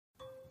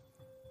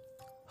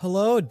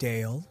Hello,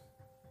 Dale.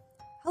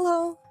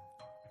 Hello.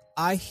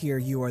 I hear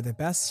you are the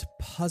best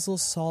puzzle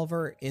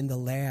solver in the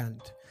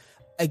land.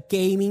 A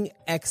gaming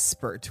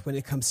expert when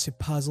it comes to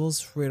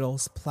puzzles,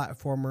 riddles,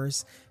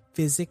 platformers,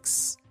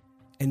 physics,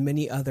 and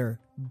many other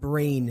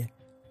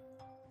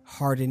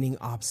brain-hardening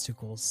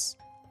obstacles.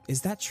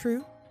 Is that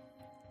true?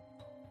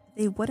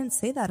 They wouldn't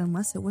say that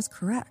unless it was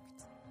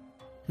correct.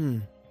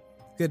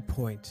 Good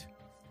point.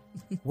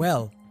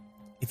 Well,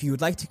 if you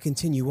would like to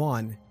continue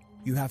on,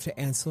 you have to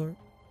answer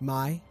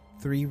my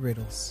 3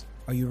 riddles.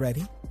 Are you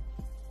ready?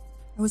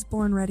 I was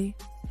born ready.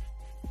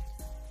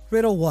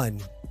 Riddle 1.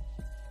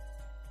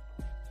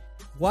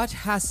 What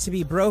has to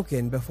be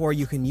broken before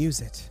you can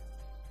use it?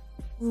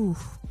 Ooh.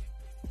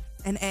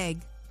 An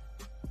egg.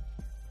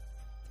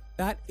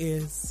 That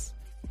is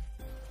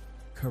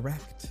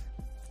correct.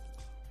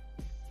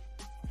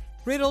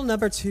 Riddle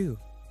number 2.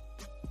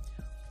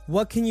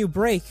 What can you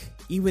break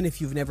even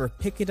if you've never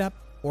picked it up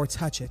or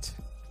touch it?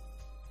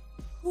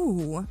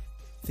 Ooh.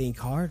 Think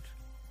hard.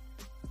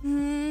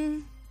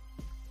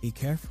 Be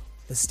careful.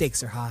 The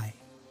stakes are high.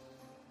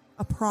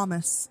 A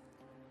promise.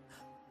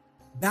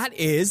 That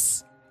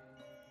is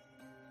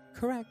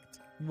correct.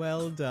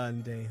 Well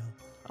done, Dale.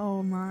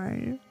 Oh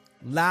my.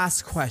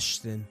 Last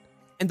question,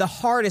 and the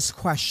hardest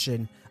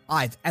question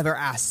I've ever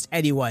asked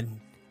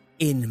anyone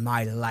in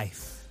my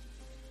life.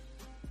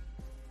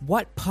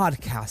 What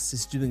podcast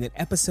is doing an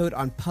episode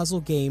on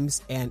puzzle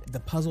games and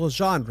the puzzle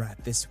genre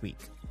this week?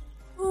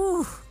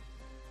 Ooh.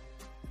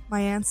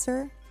 My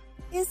answer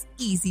is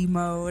easy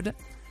mode.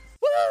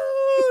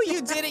 Woo!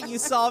 You did it. You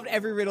solved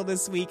every riddle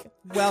this week.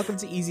 Welcome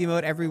to Easy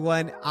Mode,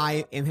 everyone.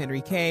 I am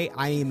Henry K.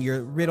 I am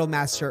your riddle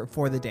master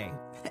for the day.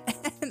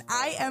 And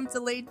I am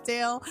Delayed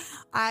Dale.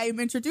 I'm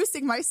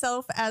introducing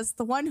myself as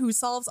the one who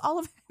solves all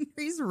of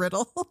Henry's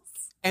riddles.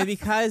 And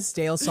because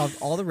Dale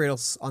solved all the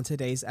riddles on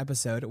today's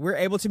episode, we're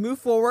able to move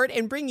forward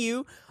and bring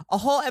you a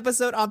whole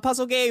episode on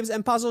puzzle games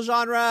and puzzle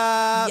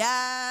genre.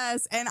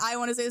 Yes. And I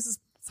want to say this is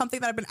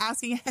something that I've been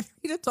asking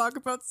Henry to talk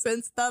about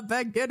since the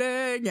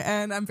beginning.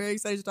 And I'm very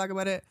excited to talk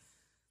about it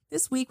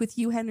this week with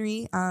you,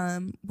 Henry.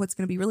 What's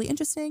going to be really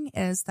interesting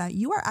is that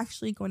you are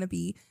actually going to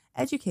be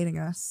educating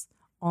us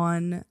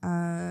on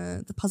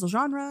the puzzle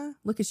genre.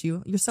 Look at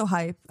you. You're so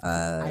hype.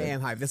 I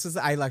am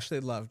hyped. I actually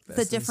loved this.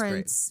 The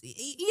difference.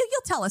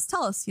 You'll tell us,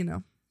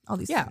 all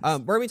these things.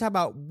 We're going to talk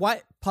about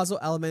what puzzle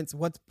elements,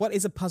 what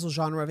is a puzzle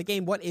genre of a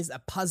game? What is a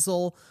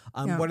puzzle?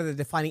 What are the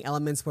defining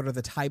elements? What are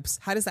the types?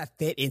 How does that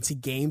fit into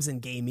games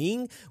and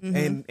gaming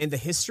and the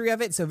history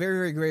of it? So very,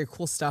 very, very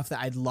cool stuff that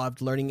I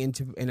loved learning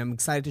into, and I'm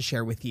excited to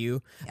share with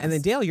you. Yes. And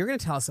then Dale, you're going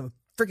to tell us some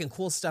freaking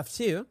cool stuff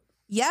too.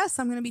 Yes,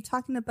 I'm going to be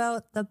talking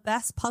about the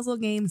best puzzle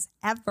games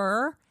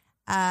ever.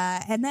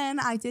 And then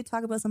I did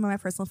talk about some of my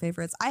personal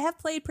favorites. I have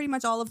played pretty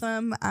much all of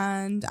them,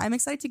 and I'm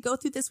excited to go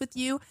through this with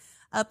you.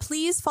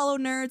 Please follow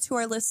nerds who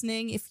are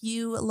listening if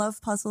you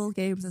love puzzle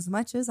games as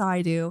much as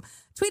I do.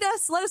 Tweet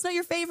us, let us know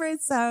your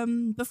favorites.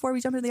 Before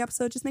we jump into the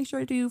episode, just make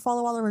sure to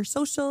follow all of our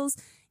socials,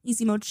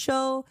 Easy Mode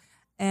Show.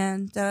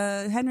 And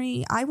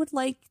Henry, I would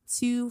like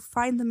to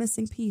find the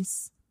missing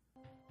piece.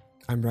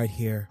 I'm right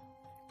here.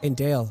 And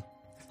Dale,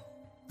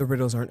 the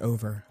riddles aren't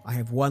over. I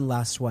have one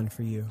last one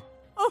for you.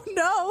 Oh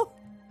no!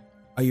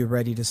 Are you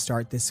ready to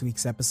start this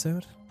week's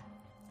episode?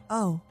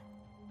 Oh,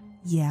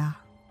 yeah.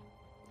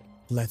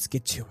 Let's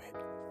get to it.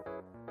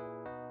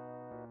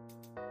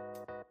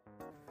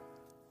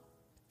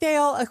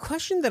 Dale, a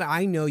question that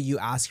I know you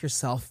ask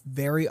yourself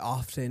very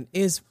often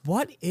is,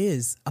 what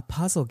is a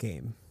puzzle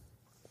game?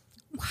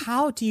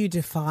 How do you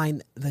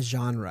define the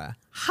genre?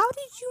 How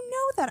did you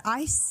know that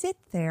I sit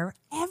there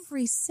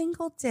every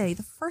single day?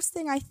 The first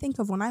thing I think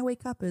of when I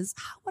wake up is,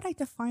 how would I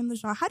define the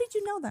genre? How did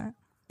you know that?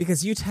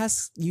 Because you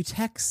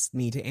text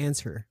me to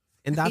answer,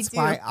 and that's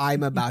why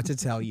I'm about to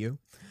tell you.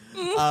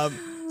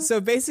 So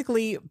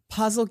basically,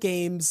 puzzle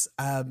games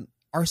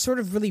are sort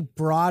of really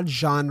broad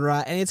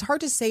genre, and it's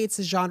hard to say it's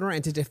a genre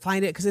and to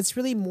define it because it's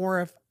really more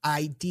of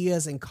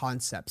ideas and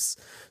concepts.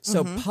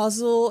 So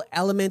puzzle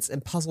elements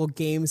and puzzle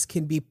games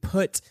can be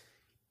put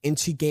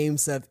into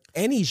games of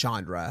any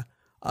genre,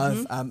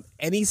 of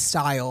any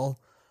style,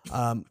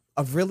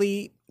 of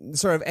really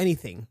sort of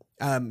anything.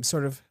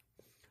 Sort of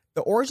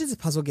the origins of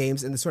puzzle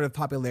games and the sort of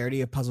popularity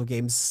of puzzle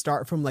games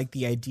start from like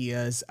the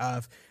ideas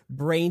of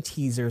brain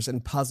teasers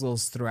and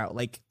puzzles throughout,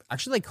 like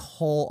actually like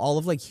all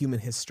of like human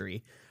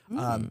history.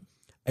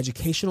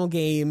 Educational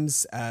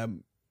games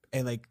and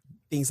like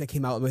things that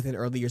came out within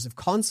early years of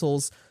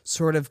consoles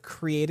sort of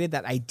created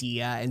that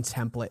idea and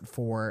template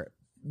for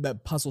the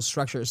puzzle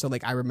structure. So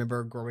like I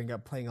remember growing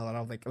up playing a lot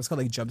of like, it was called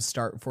like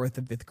Jumpstart 4th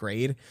and 5th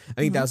grade.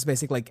 I think that was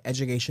basically like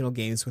educational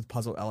games with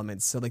puzzle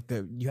elements. So like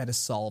you had to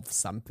solve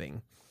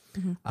something.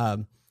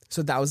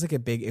 So that was like a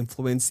big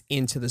influence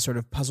into the sort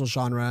of puzzle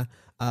genre.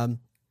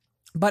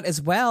 But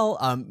as well,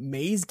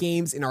 maze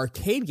games and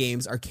arcade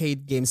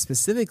games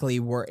specifically,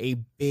 were a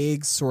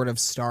big sort of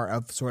start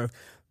of sort of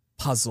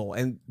puzzle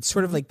and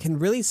sort of like can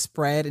really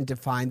spread and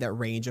define that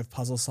range of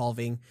puzzle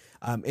solving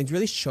and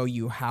really show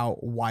you how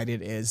wide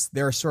it is.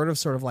 There are sort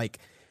of like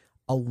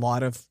a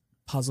lot of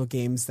puzzle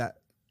games that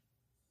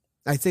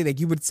I'd say like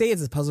you would say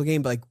it's a puzzle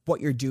game, but like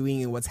what you're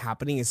doing and what's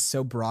happening is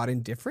so broad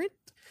and different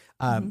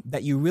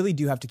that you really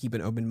do have to keep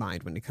an open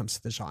mind when it comes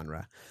to the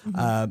genre.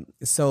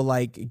 So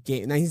like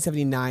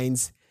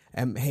 1979's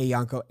Hey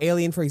Yonko,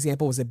 Alien, for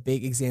example, was a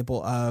big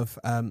example of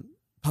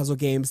puzzle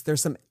games.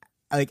 There's some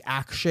like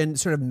action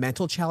sort of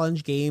mental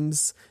challenge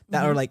games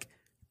that are like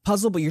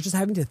puzzle, but you're just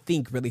having to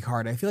think really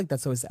hard. I feel like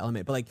that's always the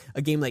element. But like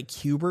a game like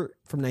Cubert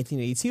from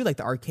 1982, like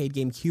the arcade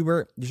game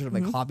Cubert, you're sort of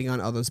like hopping on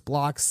all those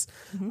blocks.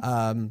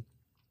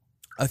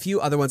 A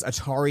few other ones,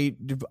 Atari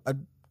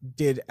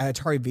did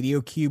Atari Video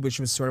Cube, which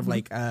was sort of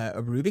like a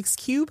Rubik's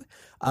Cube.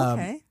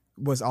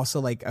 Was also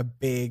like a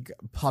big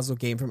puzzle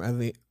game from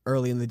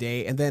early in the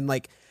day. And then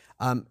like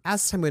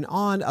as time went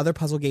on, other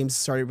puzzle games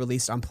started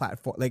released on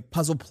platform, like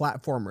puzzle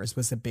platformers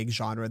was a big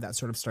genre that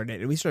sort of started.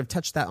 And we sort of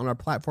touched that on our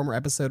platformer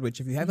episode, which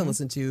if you haven't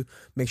listened to,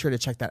 make sure to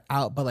check that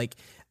out. But like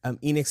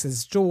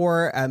Enix's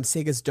Door,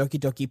 Sega's Doki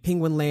Doki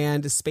Penguin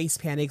Land, Space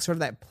Panic, sort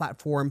of that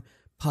platform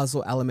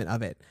puzzle element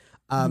of it.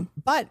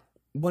 But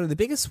one of the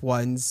biggest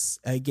ones,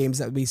 games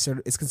that we sort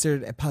of is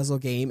considered a puzzle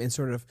game and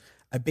sort of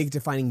a big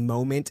defining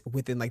moment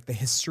within like the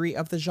history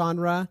of the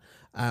genre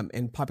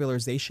and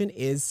popularization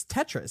is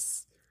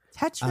Tetris.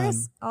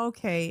 Tetris?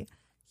 Okay.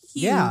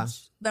 Huge. Yeah.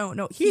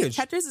 No, Huge.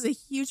 Tetris is a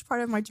huge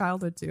part of my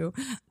childhood too.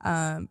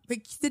 But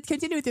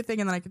continue with your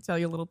thing and then I can tell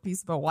you a little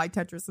piece about why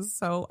Tetris is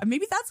so,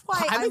 maybe that's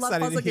why I love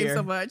puzzle games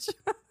so much.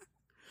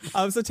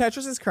 So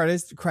Tetris is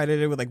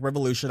credited with like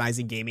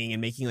revolutionizing gaming and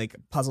making like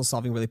puzzle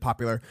solving really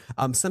popular.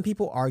 Some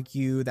people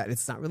argue that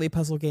it's not really a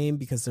puzzle game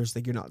because there's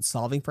like you're not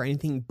solving for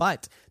anything,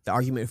 but the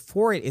argument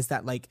for it is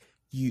that like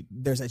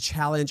there's a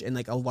challenge and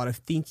like a lot of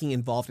thinking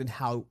involved in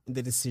how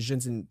the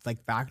decisions and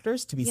like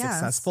factors to be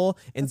successful,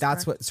 and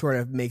that's what sort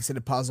of makes it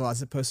a puzzle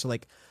as opposed to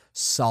like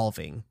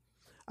solving.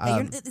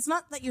 It's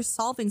not that you're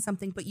solving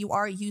something, but you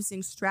are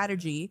using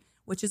strategy,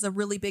 which is a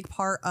really big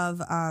part of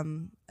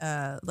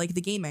like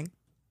the gaming.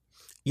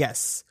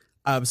 Yes.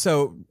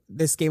 So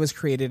this game was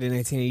created in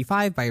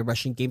 1985 by a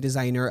Russian game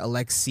designer,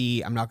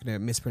 Alexei. I'm not going to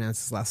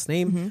mispronounce his last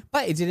name,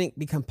 but it didn't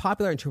become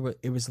popular until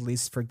it was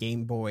released for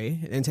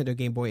Nintendo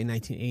Game Boy in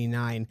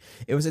 1989.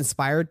 It was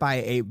inspired by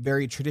a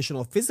very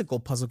traditional physical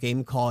puzzle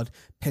game called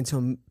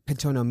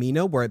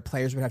Pentonomino, where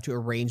players would have to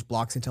arrange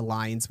blocks into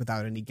lines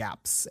without any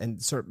gaps,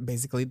 and sort of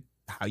basically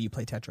how you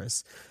play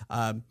Tetris.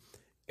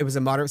 It was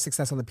a moderate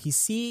success on the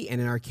PC and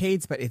in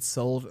arcades, but it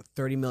sold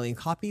 30 million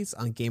copies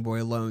on Game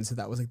Boy alone. So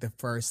that was like the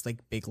first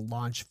like big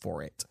launch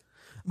for it.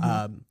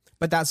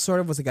 But that sort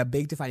of was like a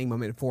big defining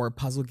moment for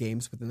puzzle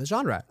games within the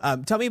genre.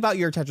 Tell me about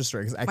your Tetris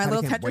story. My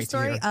little Tetris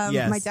story.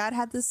 My dad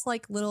had this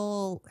like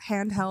little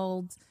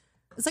handheld.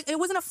 It's like it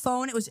wasn't a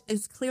phone. It was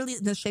clearly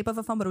the shape of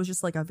a phone, but it was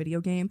just like a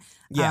video game.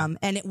 And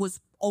it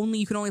was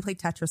you could only play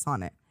Tetris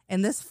on it.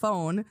 And this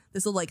phone,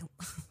 this little like,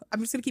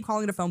 I'm just gonna keep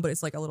calling it a phone, but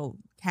it's like a little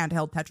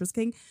handheld Tetris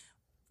king.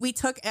 We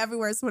took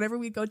everywhere. So whenever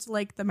we'd go to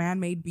like the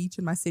man-made beach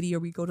in my city or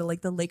we'd go to like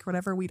the lake or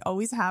whatever, we'd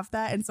always have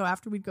that. And so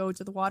after we'd go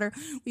to the water,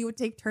 we would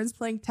take turns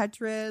playing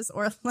Tetris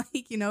or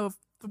like, you know, if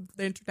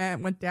the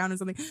internet went down or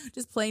something,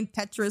 just playing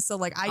Tetris. So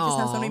like I just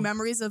have so many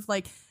memories of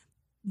like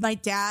my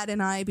dad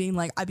and I being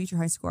like, I beat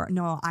your high score.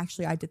 No,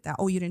 actually I did that.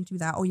 Oh, you didn't do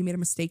that. Oh, you made a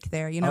mistake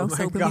there. You know,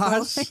 so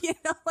gosh. You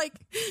know, like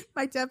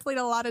my dad played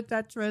a lot of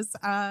Tetris.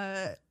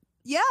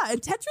 Yeah.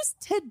 And Tetris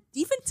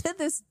even to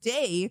this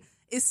day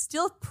is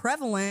still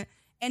prevalent.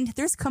 And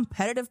there's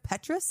competitive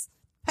Tetris,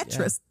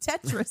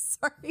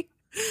 sorry.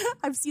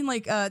 I've seen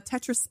like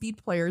Tetris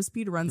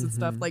speed runs and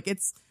stuff. Like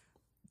it's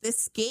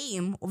this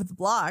game with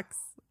blocks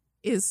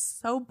is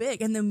so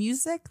big. And the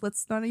music,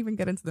 let's not even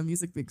get into the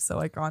music being so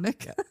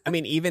iconic. I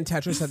mean, even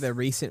Tetris had the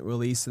recent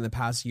release in the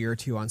past year or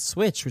two on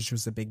Switch, which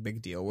was a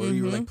big deal, where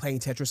you were like playing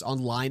Tetris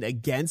online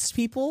against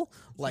people.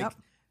 Like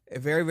a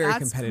very, very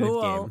competitive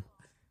game.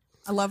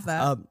 I love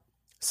that.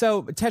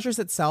 So Tetris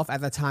itself at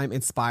the time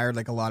inspired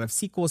like a lot of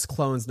sequels,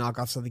 clones,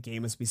 knockoffs of the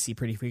game, as we see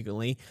pretty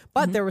frequently.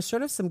 But there were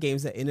sort of some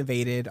games that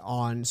innovated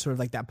on sort of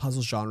like that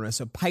puzzle genre.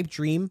 So Pipe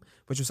Dream,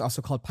 which was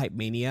also called Pipe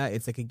Mania,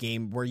 it's like a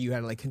game where you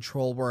had like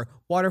control where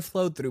water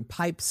flowed through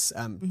pipes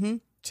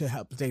to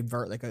help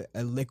divert like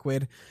a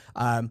liquid.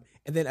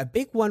 And then a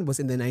big one was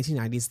in the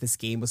 1990s. This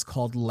game was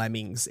called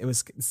Lemmings.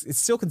 It's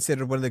still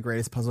considered one of the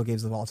greatest puzzle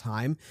games of all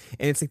time.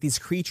 And it's like these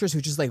creatures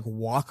who just like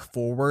walk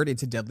forward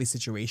into deadly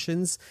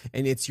situations.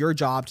 And it's your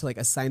job to like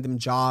assign them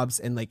jobs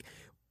and like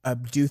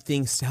do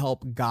things to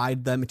help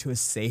guide them to a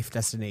safe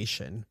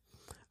destination.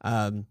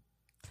 The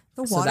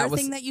water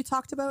thing that you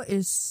talked about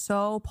is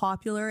so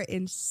popular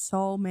in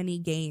so many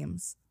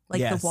games.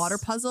 Like the water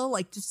puzzle,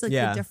 like just like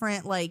the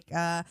different like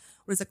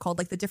what is it called?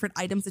 Like the different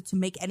items to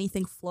make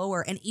anything flow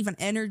or and even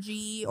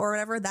energy or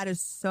whatever. That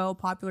is so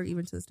popular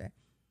even to this day.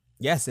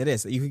 Yes, it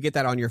is. You could get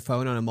that on your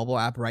phone on a mobile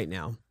app right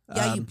now.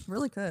 Yeah, you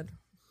really could.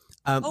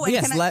 And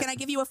can I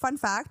give you a fun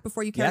fact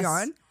before you carry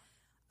on?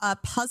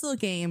 Puzzle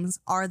games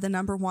are the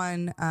number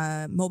one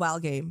mobile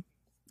game.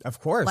 Of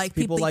course, like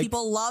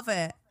people love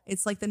it.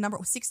 It's like the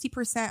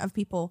 60% of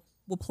people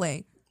will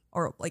play,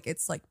 or like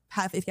it's like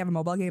half if you have a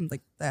mobile game,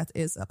 like that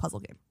is a puzzle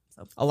game.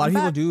 So a lot of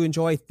people do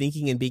enjoy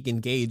thinking and being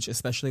engaged,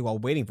 especially while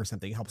waiting for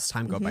something. It helps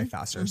time go by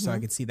faster. So I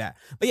could see that.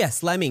 But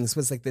yes, Lemmings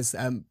was like this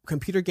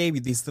computer game.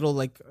 These little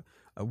like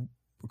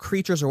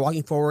creatures are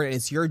walking forward, and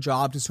it's your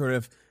job to sort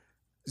of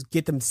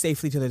get them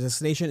safely to their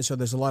destination. So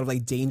there's a lot of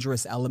like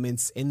dangerous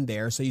elements in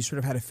there. So you sort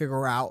of had to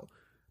figure out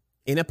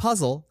in a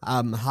puzzle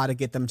how to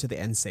get them to the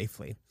end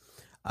safely.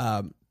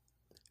 And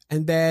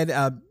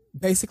then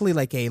basically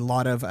like a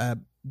lot of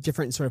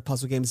different sort of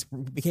puzzle games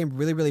became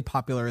really, really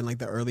popular in like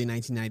the early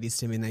 1990s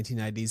to mid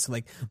 1990s. So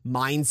like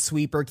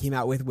Minesweeper came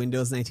out with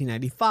Windows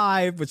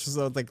 1995, which was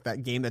like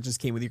that game that just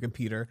came with your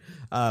computer.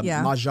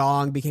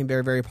 Mahjong became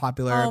very, very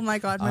popular. Oh my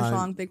God,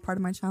 Mahjong, big part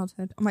of my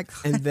childhood. Oh my God.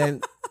 And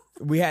then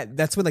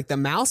that's when like the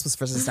mouse was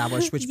first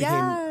established, which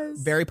became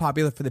very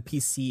popular for the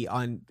PC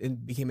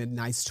and became a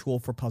nice tool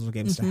for puzzle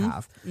games to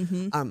have.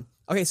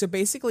 Okay, so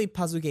basically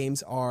puzzle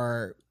games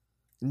are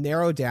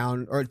narrowed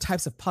down, or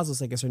types of puzzles,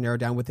 I guess, are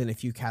narrowed down within a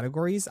few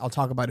categories. I'll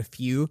talk about a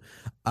few,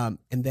 and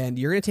then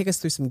you're going to take us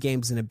through some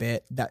games in a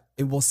bit that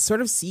it will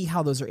sort of see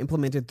how those are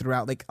implemented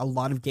throughout like a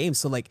lot of games.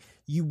 So like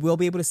you will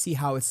be able to see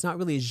how it's not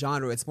really a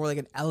genre, it's more like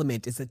an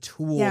element, it's a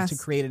tool to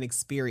create an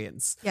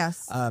experience.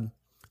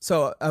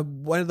 So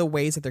one of the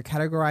ways that they're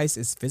categorized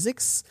is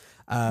physics.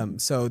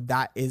 So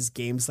that is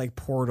games like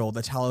Portal,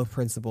 The Talos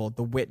Principle,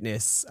 The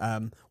Witness,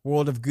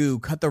 World of Goo,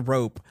 Cut the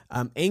Rope.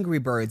 Angry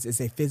Birds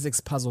is a physics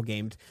puzzle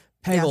game.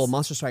 Peggle,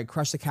 Monster Strike,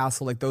 Crush the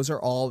Castle, like those are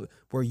all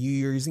where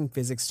you're using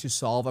physics to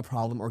solve a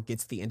problem or get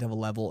to the end of a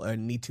level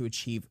and need to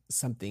achieve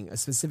something, a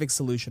specific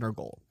solution or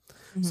goal.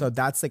 So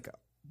that's like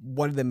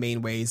one of the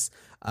main ways.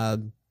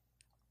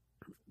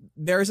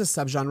 There is a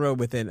subgenre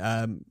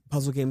within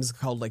puzzle games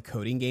called like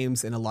coding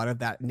games, and a lot of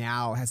that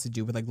now has to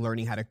do with like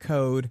learning how to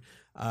code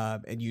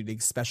and you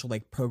need special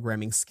like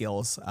programming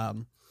skills.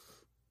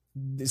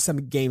 Some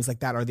games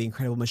like that are The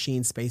Incredible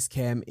Machine, Space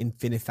Cam,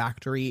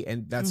 Infinifactory,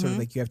 and that's sort of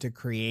like you have to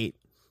create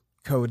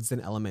codes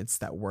and elements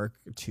that work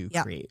to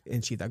create and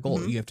achieve that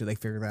goal. You have to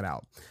like figure that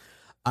out.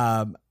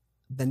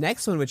 The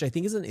next one, which I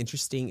think is an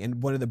interesting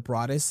and one of the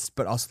broadest,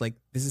 but also like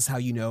this is how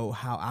you know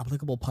how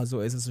applicable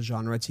puzzle is as a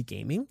genre to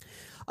gaming,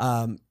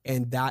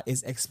 and that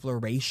is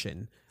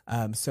exploration.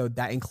 So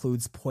that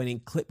includes point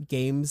and click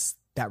games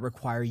that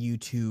require you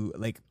to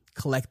like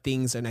collect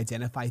things and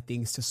identify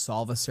things to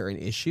solve a certain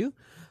issue.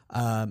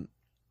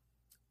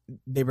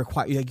 They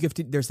require like you have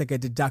to. There's like a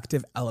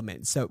deductive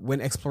element. So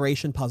when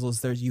exploration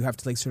puzzles, you have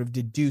to like sort of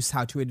deduce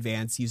how to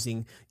advance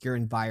using your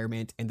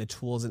environment and the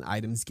tools and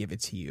items give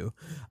it to you.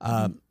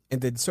 And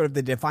then sort of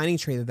the defining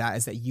trait of that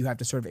is that you have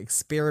to sort of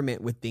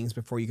experiment with things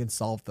before you can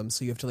solve them.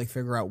 So you have to like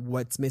figure out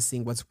what's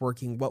missing, what's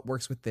working, what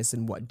works with this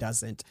and what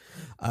doesn't.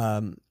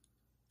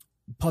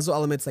 Puzzle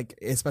elements, like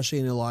especially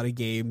in a lot of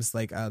games,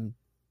 like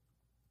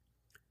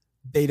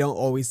they don't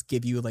always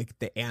give you like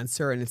the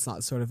answer, and it's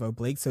not sort of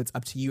oblique. So it's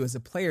up to you as a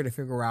player to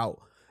figure out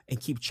and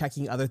keep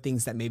checking other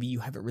things that maybe you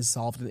haven't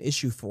resolved an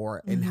issue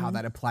for and how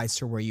that applies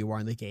to where you are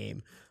in the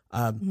game.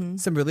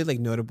 Some really like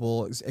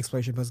notable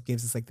exploration puzzle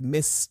games is like The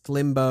Mist,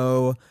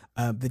 Limbo,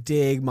 The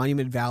Dig,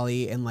 Monument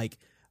Valley, and like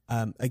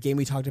a game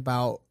we talked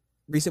about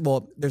recent.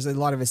 Well, there's a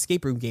lot of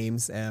escape room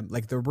games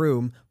like The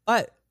Room,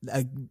 but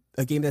a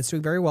game that's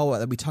doing very well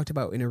that we talked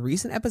about in a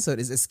recent episode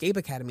is Escape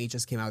Academy.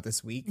 Just came out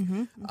this week,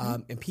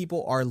 and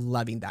people are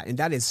loving that. And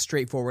that is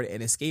straightforward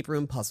an escape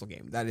room puzzle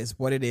game. That is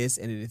what it is,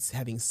 and it's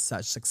having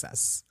such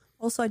success.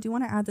 Also, I do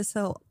want to add this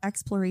whole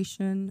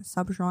exploration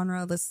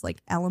subgenre, this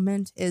like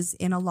element is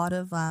in a lot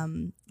of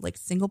like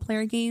single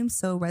player games.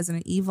 So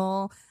Resident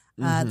Evil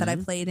that I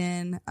played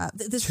in.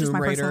 This is just my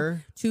personal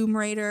Tomb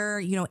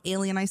Raider, you know,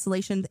 Alien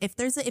Isolation.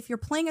 If you're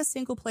playing a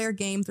single player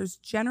game, there's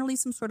generally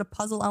some sort of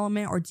puzzle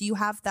element, or do you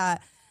have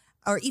that?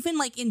 Or even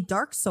like in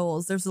Dark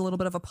Souls, there's a little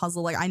bit of a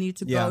puzzle. Like I need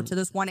to go to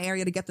this one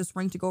area to get this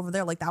ring to go over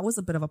there. Like that was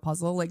a bit of a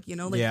puzzle. Like, you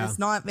know, like it's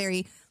not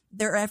very,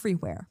 they're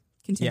everywhere.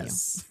 Continue.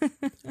 Yes.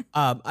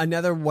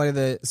 Another one of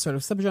the sort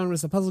of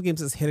subgenres of puzzle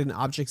games is hidden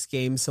objects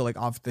games. So like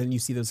often you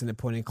see those in a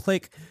point and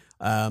click.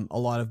 A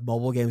lot of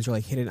mobile games are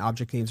like hidden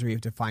object games where you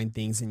have to find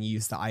things and you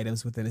use the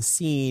items within a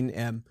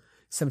scene.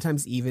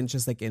 Sometimes even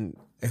just like in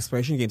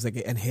exploration games, like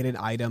a hidden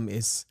item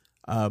is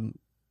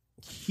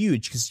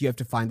huge because you have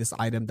to find this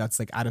item that's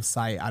like out of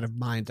sight, out of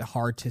mind,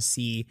 hard to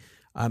see,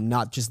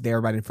 not just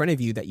there right in front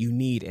of you that you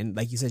need. And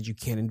like you said, you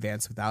can't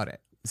advance without it.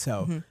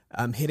 So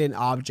hidden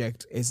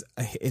object is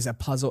a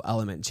puzzle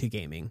element to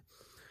gaming.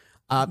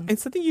 And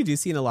something you do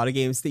see in a lot of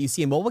games that you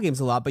see in mobile games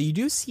a lot, but you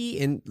do see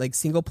in like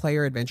single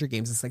player adventure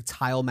games, it's like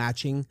tile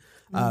matching.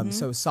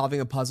 So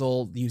solving a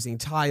puzzle using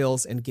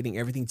tiles and getting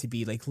everything to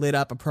be like lit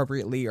up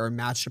appropriately or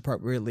matched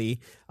appropriately,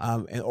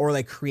 or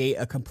like create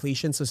a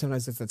completion. So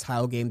sometimes it's a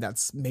tile game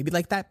that's maybe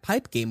like that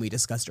pipe game we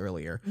discussed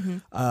earlier.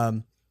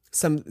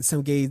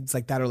 Some games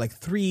like that are like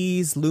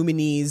Threes,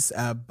 Lumines,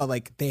 but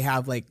like they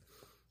have like,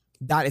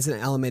 that is an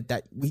element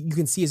that you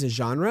can see as a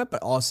genre,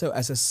 but also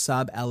as a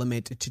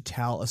sub-element to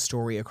tell a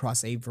story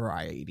across a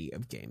variety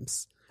of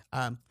games.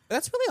 But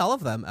that's really all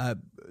of them.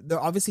 They're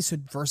obviously so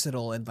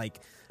versatile and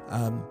like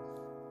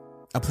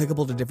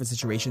applicable to different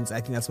situations.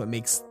 I think that's what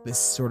makes this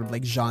sort of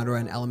like genre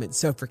and element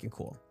so freaking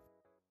cool.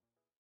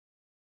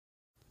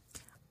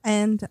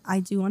 And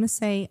I do want to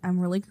say I'm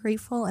really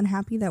grateful and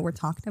happy that we're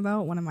talking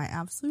about one of my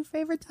absolute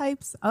favorite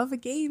types of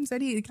games.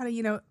 And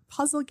kind of,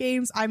 puzzle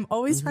games. I'm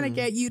always trying to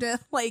get you to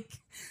like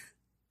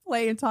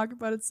play and talk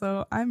about it.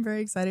 So I'm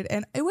very excited.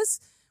 And it was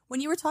when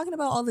you were talking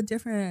about all the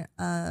different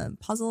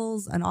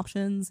puzzles and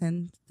options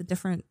and the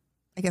different,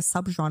 I guess,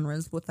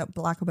 subgenres, with that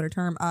lack of a better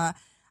term.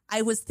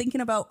 I was thinking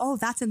about, oh,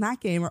 that's in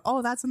that game, or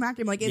oh, that's in that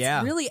game. Like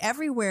it's really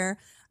everywhere.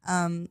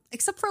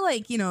 Except for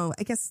like,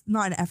 I guess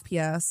not an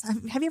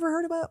FPS. Have you ever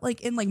heard about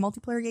like in like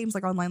multiplayer games,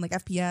 like online, like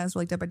FPS or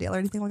like Dead by Daylight or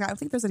anything like that? I don't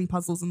think there's any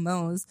puzzles in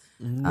those.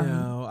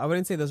 No, I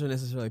wouldn't say those are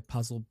necessarily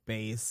puzzle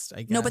based,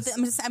 I guess. No, but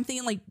I'm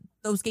thinking like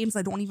those games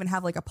that don't even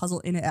have like a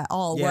puzzle in it at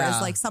all. Yeah.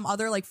 Whereas like some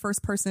other like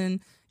first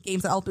person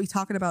games that I'll be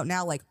talking about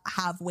now, like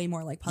have way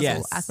more like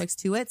puzzle aspects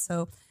to it.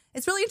 So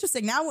it's really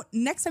interesting. Now,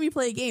 next time you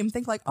play a game,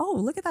 think like, oh,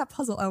 look at that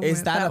puzzle element.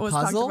 Is that a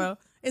puzzle?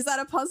 Is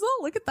that a puzzle?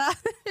 Look at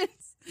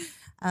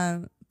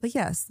that. But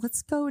yes,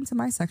 let's go into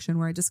my section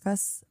where I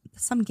discuss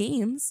some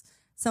games.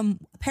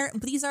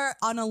 These are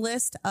on a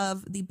list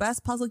of the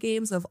best puzzle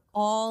games of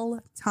all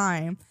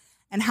time.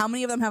 And how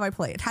many of them have I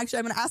played? Actually,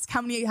 I'm going to ask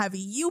how many have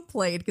you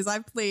played, because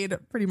I've played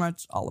pretty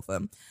much all of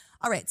them.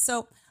 All right,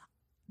 so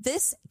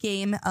this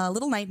game,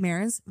 Little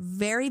Nightmares,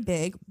 very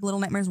big. Little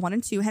Nightmares 1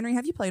 and 2. Henry,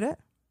 have you played it?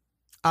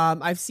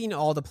 I've seen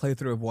all the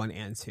playthrough of 1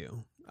 and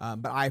 2,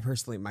 but I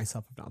personally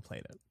myself have not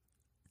played it.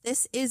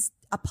 This is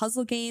a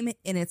puzzle game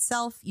in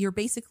itself. You've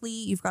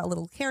got a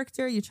little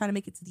character. You're trying to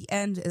make it to the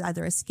end,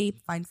 either escape,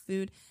 find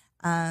food.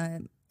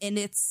 And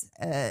it's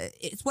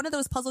one of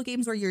those puzzle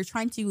games where you're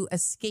trying to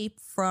escape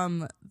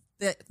from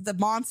the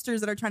monsters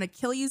that are trying to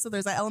kill you. So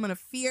there's that element of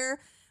fear,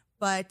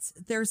 but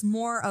there's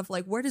more of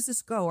like, where does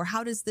this go? Or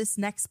how does this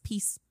next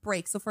piece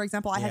break? So for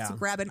example, I had to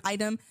grab an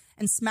item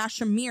and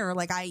smash a mirror.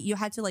 Like you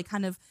had to like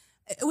kind of,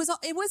 it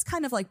was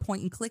kind of like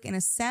point and click in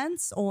a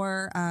sense,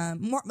 or a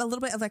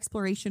little bit of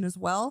exploration as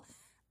well,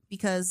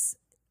 because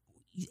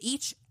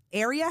each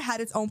area had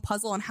its own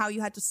puzzle on how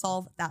you had to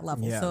solve that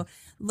level. Yeah. So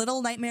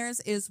Little Nightmares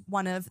is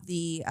one of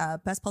the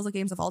best puzzle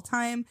games of all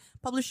time.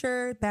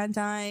 Publisher,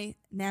 Bandai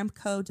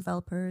Namco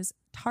developers,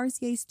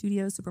 Tarsier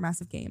Studios,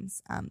 Supermassive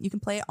Games. You can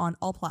play it on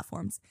all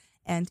platforms,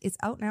 and it's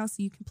out now, so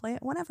you can play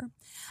it whenever.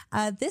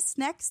 This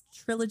next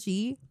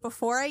trilogy,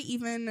 before I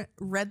even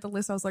read the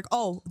list, I was like,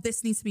 oh,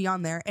 this needs to be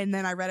on there. And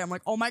then I read it. I'm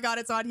like, oh my God,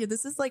 it's on here.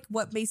 This is like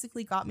what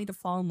basically got me to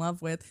fall in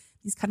love with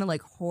these kind of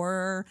like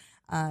horror,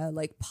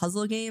 like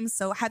puzzle games.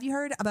 So have you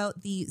heard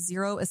about the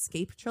Zero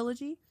Escape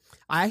trilogy?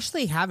 I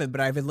actually haven't,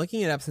 but I've been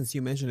looking it up since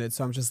you mentioned it.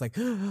 So I'm just like,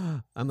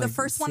 the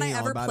first one I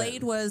ever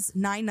played was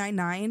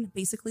 999.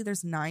 Basically,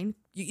 there's 9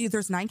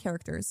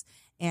 characters,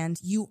 and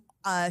you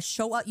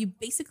show up. You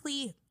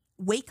basically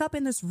wake up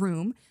in this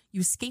room,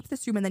 you escape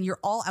this room, and then you're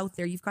all out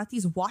there. You've got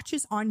these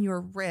watches on your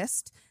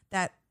wrist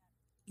that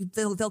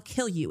they'll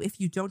kill you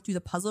if you don't do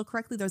the puzzle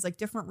correctly. There's like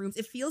different rooms.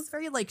 It feels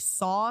very like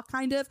Saw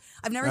kind of.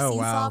 I've never seen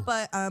Saw,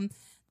 but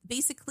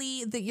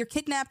basically you're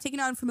kidnapped, taken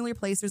out in a familiar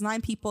place. There's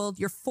 9 people.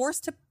 You're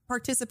forced to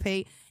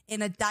participate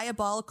in a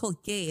diabolical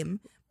game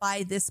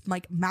by this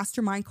like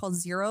mastermind called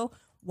Zero.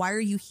 Why are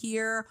you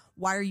here?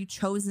 Why are you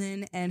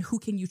chosen? And who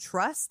can you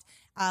trust?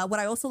 What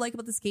I also like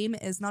about this game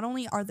is not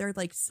only are there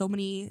like so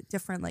many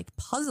different like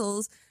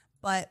puzzles,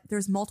 but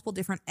there's multiple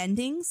different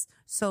endings.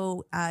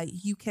 So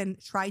you can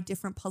try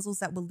different puzzles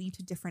that will lead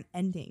to different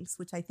endings,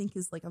 which I think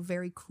is like a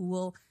very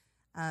cool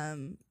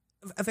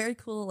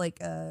like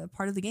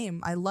part of the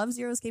game. I love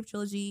Zero Escape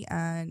Trilogy,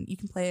 and you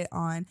can play it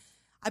on.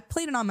 I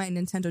played it on my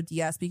Nintendo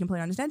DS, but you can play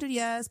it on Nintendo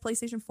DS,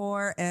 PlayStation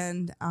 4,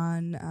 and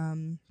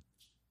on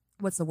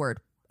what's the word?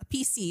 A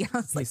PC. I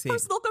was like,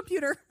 personal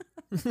computer.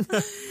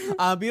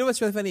 You know what's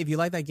really funny? If you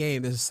like that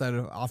game, this is sort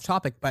of off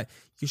topic, but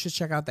you should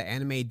check out the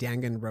anime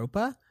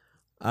Danganronpa.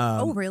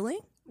 Oh, really?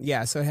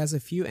 Yeah, so it has a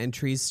few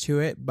entries to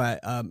it, but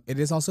it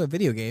is also a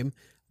video game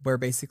where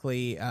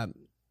basically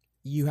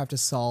you have to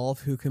solve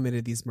who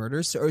committed these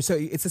murders. So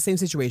it's the same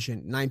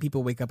situation. 9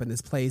 people wake up in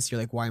this place. You're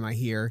like, why am I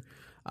here?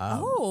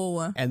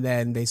 And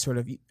then they sort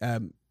of,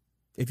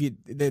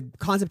 the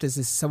concept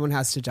is someone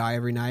has to die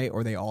every night,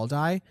 or they all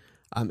die.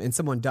 And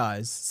someone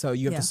does. So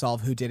you have to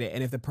solve who did it.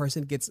 And if the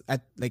person gets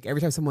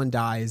every time someone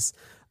dies,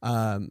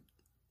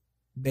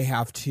 they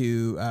have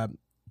to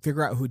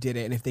figure out who did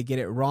it. And if they get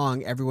it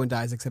wrong, everyone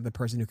dies except the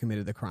person who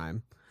committed the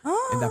crime.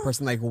 And that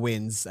person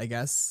wins, I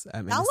guess.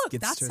 I'm going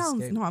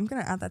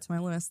to add that to my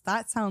list.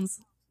 That sounds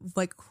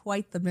like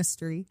quite the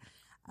mystery.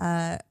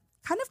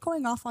 Kind of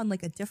going off on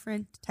like a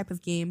different type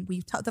of game.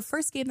 The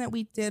first game that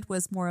we did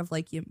was more of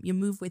like you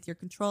move with your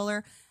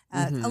controller.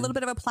 A little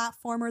bit of a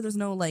platformer. There's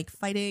no like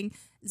fighting.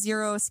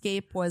 Zero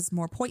Escape was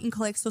more point and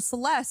click. So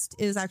Celeste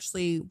is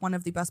actually one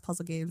of the best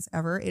puzzle games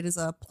ever. It is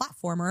a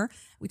platformer.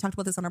 We talked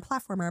about this on our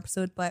platformer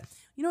episode, but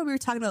we were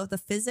talking about the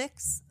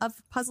physics of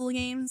puzzle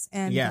games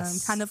and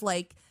kind of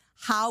like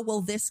how will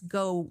this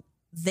go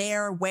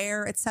there,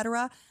 where,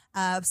 etc.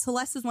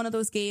 Celeste is one of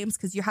those games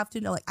because you have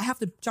to know, like, I have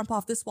to jump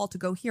off this wall to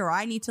go here, or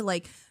I need to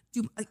like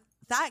do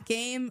that.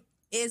 Game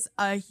is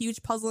a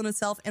huge puzzle in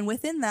itself, and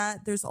within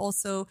that, there's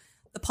also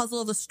the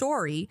puzzle of the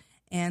story.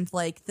 and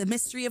like the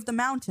mystery of the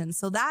mountain.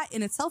 So that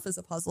in itself is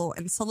a puzzle.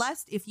 And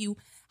Celeste, if you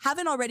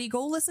haven't already,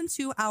 go listen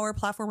to our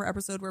platformer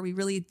episode where we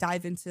really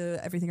dive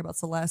into everything about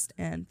Celeste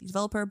and the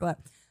developer. But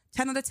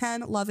 10 out of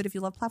 10, love it. If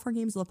you love platform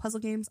games, love puzzle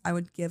games, I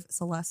would give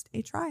Celeste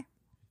a try.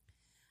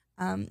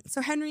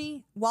 So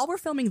Henry, while we're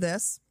filming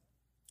this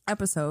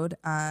episode,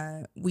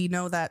 we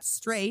know that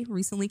Stray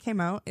recently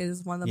came out. It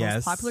is one of the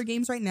most popular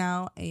games right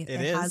now. It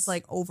has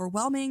like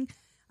overwhelming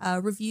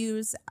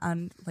reviews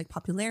and like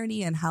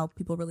popularity and how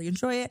people really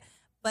enjoy it.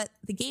 But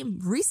the game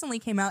recently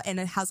came out and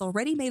it has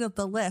already made up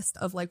the list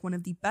of like one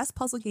of the best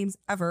puzzle games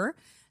ever.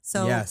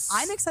 So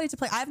I'm excited to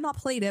play. I have not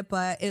played it,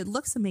 but it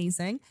looks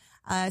amazing.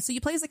 So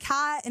you play as a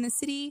cat in a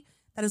city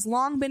that has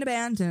long been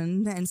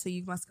abandoned. And so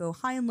you must go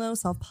high and low,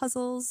 solve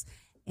puzzles.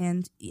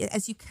 And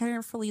as you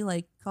carefully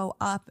like go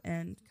up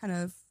and kind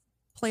of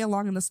play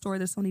along in the story,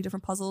 there's so many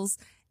different puzzles,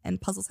 and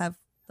puzzles have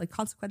like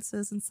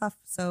consequences and stuff.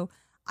 So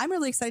I'm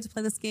really excited to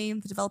play this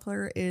game. The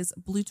developer is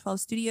Blue 12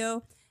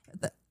 Studio,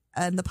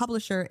 and the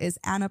publisher is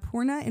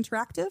Annapurna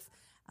Interactive.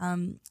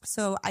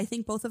 So I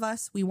think both of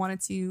us, we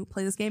wanted to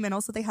play this game, and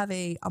also they have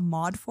a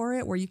mod for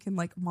it where you can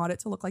like mod it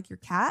to look like your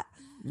cat.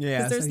 Yeah,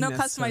 because there's no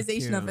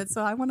customization of it.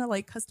 So I want to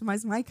like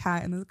customize my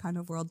cat in this kind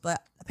of world.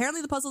 But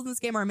apparently the puzzles in this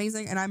game are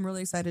amazing, and I'm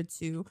really excited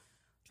to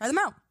try them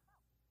out.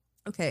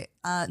 Okay,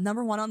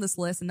 number one on this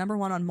list, and number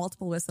one on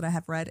multiple lists that I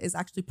have read, is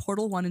actually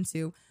Portal 1 and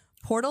 2.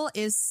 Portal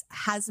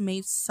has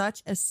made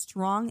such a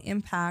strong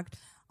impact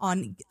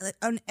on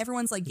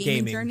everyone's like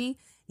gaming journey.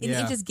 In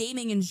just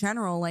gaming in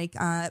general. Like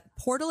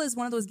Portal is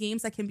one of those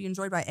games that can be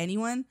enjoyed by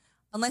anyone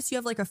unless you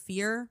have like a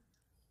fear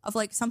of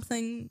like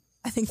something.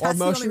 I think that's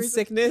or motion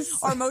sickness.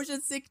 Or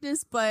motion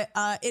sickness. But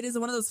it is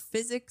one of those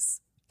physics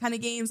kind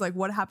of games. Like,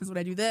 what happens when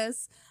I do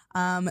this?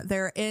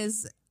 There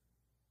is,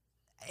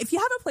 if you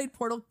haven't played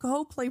Portal,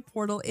 go play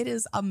Portal. It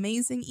is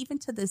amazing even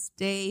to this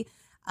day.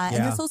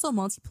 And there's also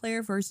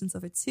multiplayer versions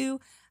of it too.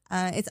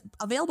 It's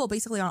available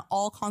basically on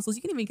all consoles.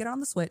 You can even get it on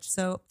the Switch.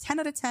 So 10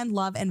 out of 10,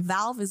 love. And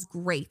Valve is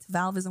great.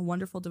 Valve is a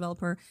wonderful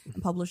developer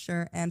and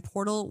publisher. And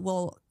Portal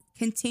will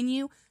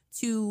continue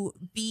to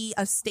be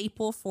a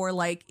staple for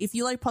like, if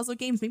you like puzzle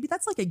games, maybe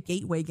that's like a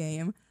gateway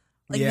game.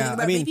 Like,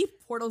 maybe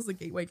Portal's a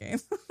gateway game.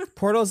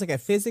 Portal is like a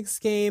physics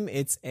game.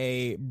 It's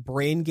a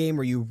brain game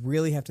where you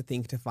really have to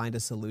think to find a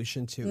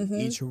solution to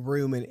each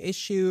room and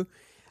issue.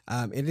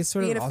 It is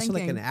sort of also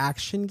like an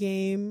action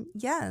game.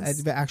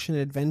 Yes. Action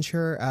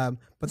adventure.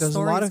 But there's a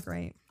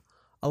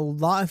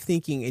lot of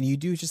thinking, and you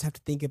do just have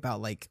to think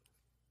about like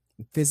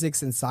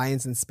physics and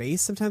science and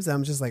space. Sometimes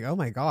I'm just like, oh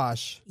my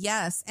gosh.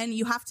 Yes. And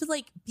you have to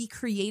like be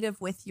creative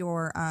with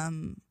your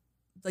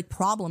like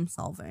problem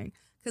solving.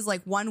 Because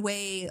like one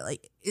way,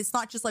 like it's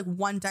not just like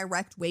one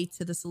direct way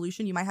to the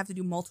solution. You might have to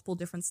do multiple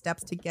different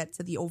steps to get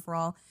to the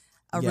overall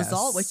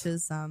result, which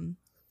is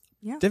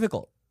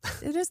difficult.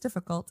 It is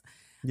difficult.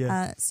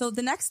 Yeah. So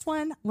the next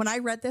one, when I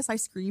read this, I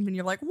screamed, and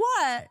you're like,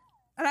 what?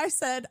 And I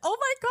said, oh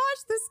my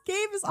gosh, this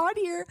game is on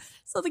here.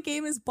 So the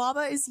game is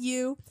Baba Is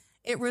You.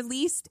 It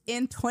released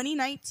in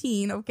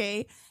 2019,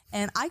 okay?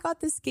 And I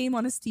got this game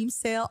on a Steam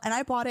sale, and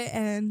I bought it,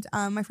 and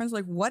my friends were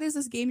like, what is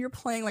this game you're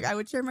playing? Like, I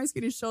would share my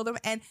screen and show them.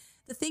 And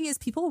the thing is,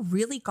 people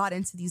really got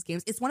into these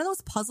games. It's one of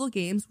those puzzle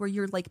games where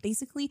you're like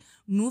basically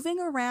moving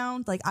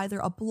around like either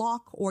a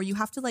block, or you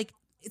have to like,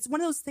 it's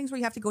one of those things where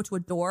you have to go to a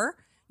door.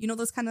 You know,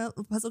 those kind of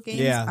puzzle games.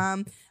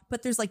 Yeah.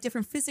 But there's like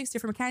different physics,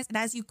 different mechanics. And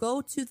as you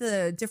go to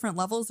the different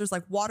levels, there's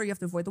like water. You have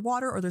to avoid the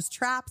water, or there's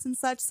traps and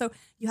such. So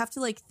you have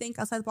to like think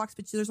outside the box,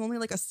 but there's only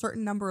like a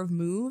certain number of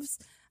moves.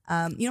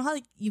 You know how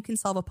like you can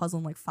solve a puzzle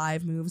in like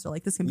 5 moves, or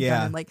like this can be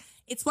done in like,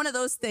 it's one of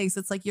those things.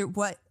 It's like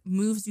what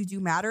moves you do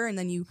matter. And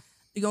then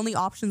the only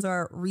options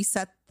are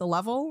reset the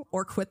level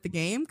or quit the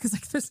game. Cause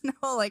like there's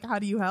no like, how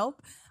do you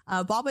help?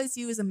 Baba Is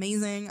You is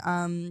amazing.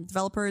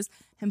 Developers,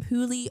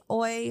 Hempuli,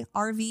 Oi,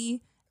 RV,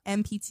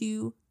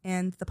 MP2,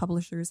 and the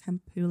publishers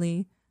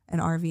Hempuli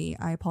and RV.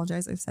 I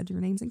apologize, I've said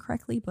your names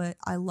incorrectly, but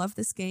I love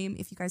this game.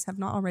 If you guys have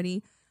not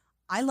already,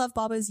 I love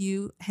Baba Is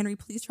You. Henry,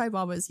 please try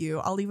Baba Is You.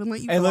 I'll even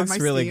let you go on my Steam. It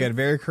looks really good,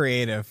 very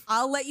creative.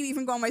 I'll let you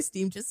even go on my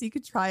Steam just so you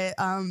could try it,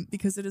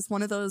 because it is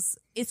one of those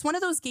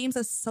games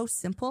that's so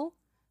simple,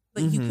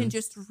 but you can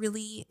just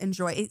really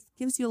enjoy. It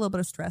gives you a little bit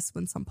of stress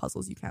when some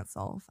puzzles you can't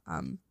solve.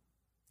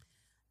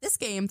 This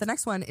game, the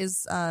next one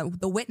is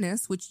The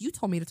Witness, which you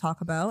told me to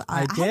talk about.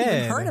 I hadn't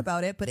even heard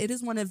about it, but it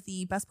is one of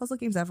the best puzzle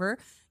games ever.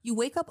 You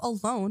wake up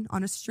alone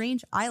on a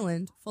strange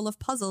island full of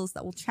puzzles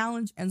that will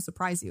challenge and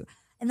surprise you.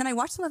 And then I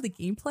watched some of the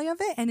gameplay of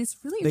it, and it's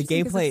really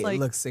interesting. The gameplay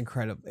looks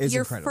incredible. It's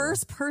your incredible.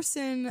 First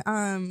person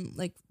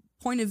like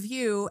point of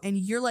view, and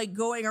you're like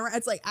going around.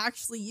 It's like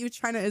actually you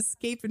trying to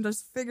escape and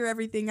just figure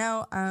everything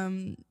out.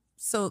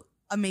 So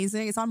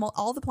amazing. It's on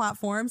all the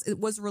platforms. It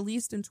was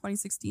released in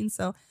 2016,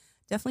 so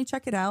definitely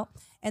check it out.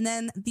 And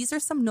then these are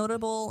some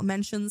notable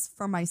mentions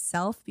for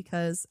myself,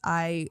 because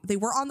they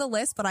were on the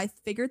list, but I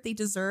figured they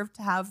deserved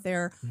to have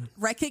their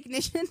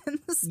recognition in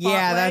the spotlight.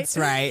 Yeah, that's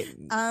right.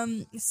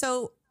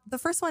 So the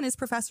first one is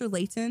Professor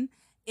Layton.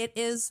 It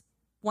is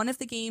one of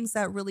the games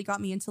that really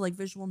got me into like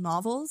visual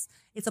novels.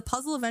 It's a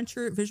puzzle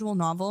adventure visual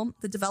novel.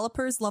 The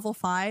developers, Level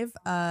 5,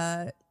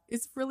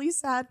 it's really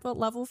sad, but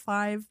Level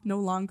 5 no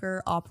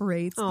longer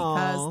operates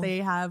because they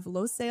have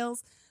low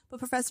sales. But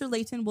Professor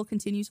Layton will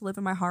continue to live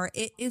in my heart.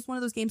 It is one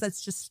of those games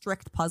that's just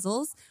strict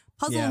puzzles.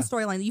 Puzzle and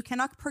storyline. You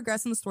cannot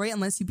progress in the story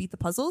unless you beat the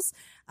puzzles.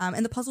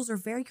 And the puzzles are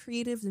very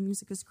creative. The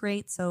music is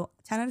great. So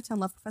 10 out of 10,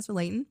 love Professor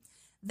Layton.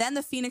 Then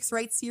the Phoenix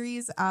Wright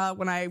series,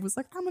 when I was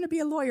like, I'm going to be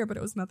a lawyer, but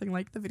it was nothing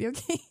like the video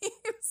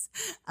games.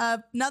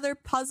 Another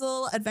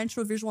puzzle,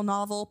 adventure, visual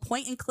novel,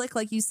 point and click,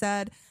 like you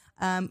said.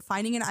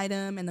 Finding an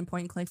item and then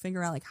point and click,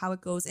 figure out like how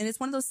it goes. And it's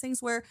one of those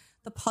things where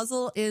the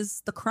puzzle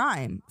is the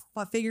crime,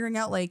 figuring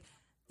out like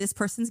this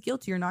person's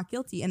guilty or not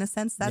guilty. In a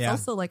sense, that's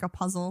also like a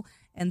puzzle.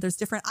 And there's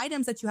different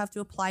items that you have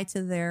to apply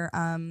to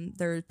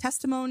their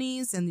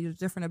testimonies and the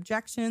different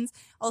objections.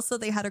 Also,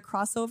 they had a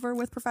crossover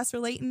with Professor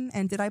Layton.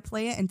 And did I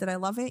play it? And did I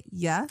love it?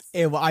 Yes.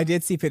 Well, I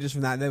did see pictures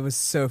from that. That was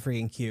so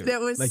freaking cute. That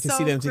was like so to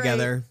see them great.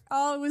 together.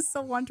 Oh, it was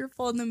so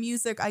wonderful. And the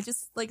music, I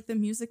just like the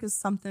music is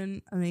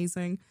something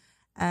amazing.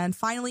 And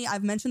finally,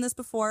 I've mentioned this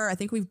before. I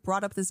think we've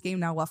brought up this game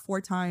now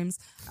 4 times.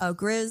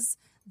 Grizz,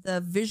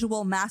 the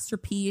visual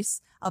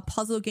masterpiece, a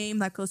puzzle game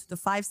that goes through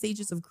the 5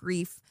 stages of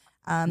grief.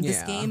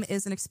 This game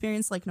is an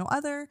experience like no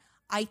other.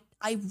 I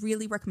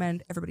really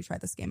recommend everybody try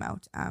this game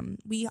out.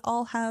 We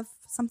all have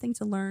something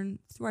to learn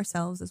through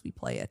ourselves as we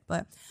play it.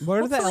 But what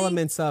are the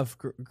elements of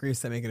grief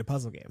that make it a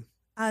puzzle game?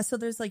 So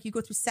there's like you go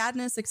through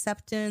sadness,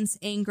 acceptance,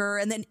 anger,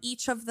 and then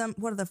each of them.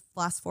 What are the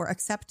last 4?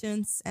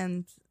 Acceptance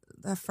and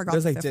I forgot.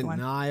 There's the like 5th one.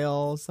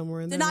 denial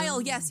somewhere in there.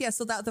 Denial, yes.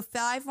 So the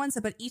 5 ones,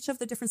 but each of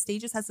the different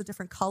stages has a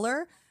different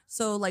color.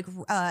 So like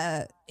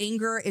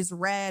anger is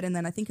red, and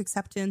then I think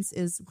acceptance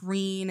is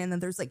green, and then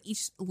there's like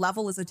each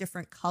level is a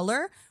different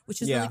color,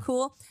 which is really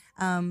cool.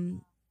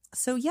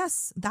 So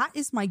yes, that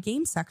is my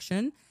game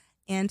section.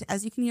 And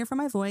as you can hear from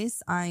my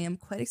voice, I am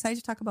quite excited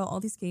to talk about all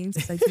these games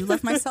because I do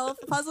love myself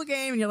a puzzle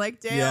game. And you're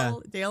like,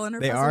 Dale and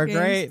her they puzzle are games.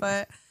 Great.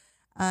 But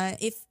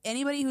if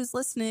anybody who's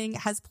listening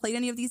has played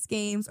any of these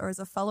games or is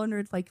a fellow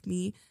nerd like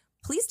me,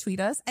 please tweet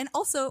us. And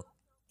also,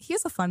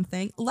 here's a fun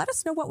thing. Let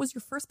us know what was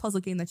your first puzzle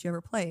game that you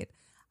ever played.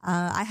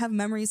 I have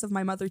memories of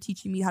my mother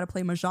teaching me how to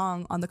play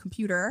Mahjong on the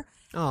computer.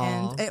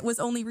 Aww. And it was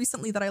only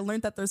recently that I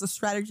learned that there's a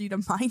strategy to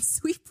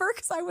Minesweeper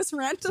because I was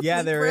randomly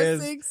there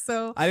pressing. is.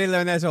 So I didn't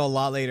learn that until a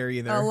lot later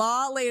either. A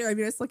lot later. I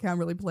mean, I still can't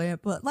really play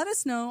it. But let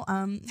us know.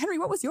 Henry,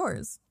 what was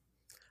yours?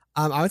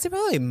 I would say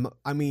probably,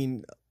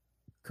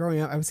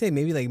 growing up, I would say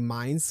maybe like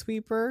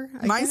Minesweeper.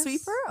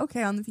 Minesweeper?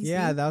 Okay, on the PC.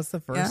 Yeah, that was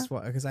the first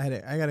one because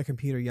I got a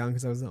computer young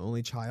because I was the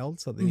only child,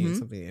 so they needed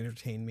something to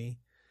entertain me.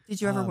 Did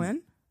you ever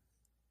win?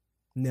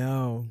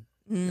 No,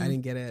 I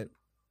didn't get it.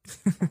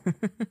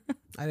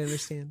 I didn't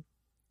understand.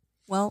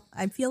 Well,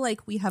 I feel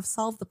like we have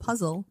solved the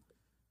puzzle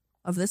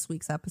of this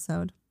week's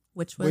episode,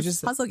 which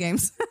was puzzle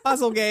games.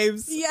 Puzzle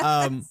games.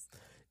 Yes.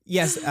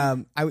 Yes.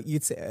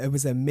 You'd say it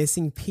was a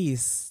missing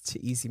piece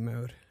to easy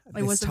mode.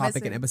 This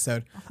topic and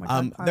episode. Oh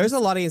God, there's a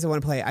lot of games I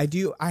want to play.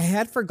 I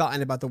had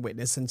forgotten about The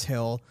Witness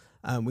until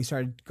we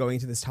started going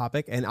into this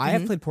topic, and I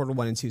have played Portal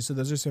 1 and 2, so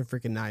those are so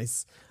freaking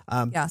nice.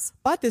 Yes.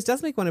 But this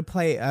does make me want to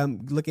play,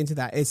 look into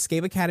that.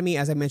 Escape Academy,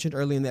 as I mentioned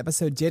earlier in the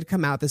episode, did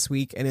come out this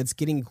week, and it's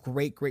getting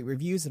great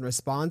reviews and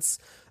response.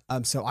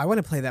 So I want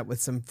to play that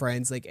with some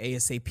friends, like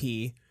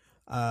ASAP.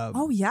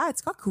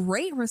 It's got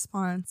great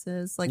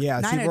responses. Like 9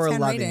 out of 10 people are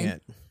loving rating.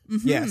 it.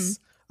 Yes.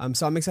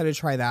 So I'm excited to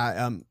try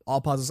that. All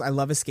puzzles. I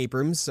love escape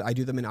rooms. I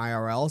do them in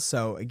IRL.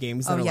 So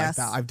games that are like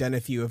that. I've done a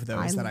few of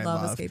those that I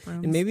love. Escape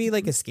rooms. And maybe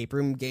like escape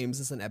room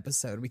games as an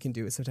episode. We can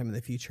do it sometime in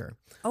the future.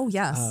 Oh,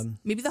 yes.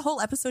 Maybe the whole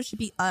episode should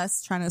be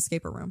us trying to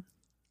escape a room.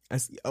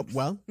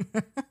 Well,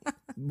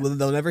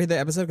 they'll never hear the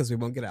episode because we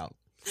won't get out.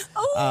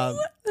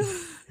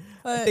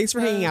 Thanks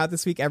for hanging out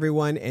this week,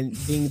 everyone, and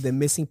being the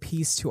missing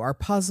piece to our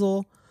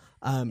puzzle,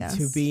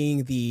 to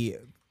being the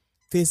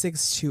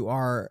physics to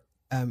our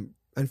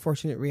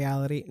unfortunate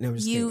reality. No, I'm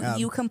just kidding.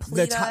 You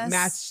complete us.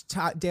 Match,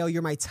 Dale,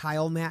 you're my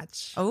tile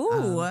match.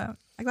 Oh,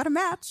 I got a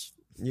match.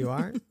 You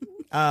are?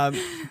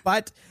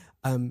 But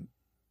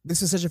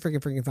this is such a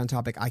freaking fun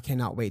topic. I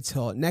cannot wait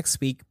till next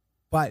week.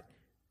 But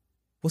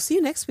we'll see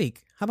you next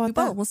week. How about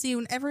that? We'll see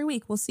you every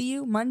week. We'll see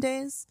you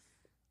Mondays.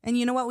 And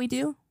you know what we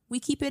do?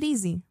 We keep it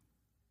easy.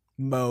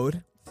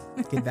 Mode.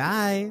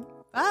 Goodbye.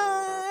 Bye.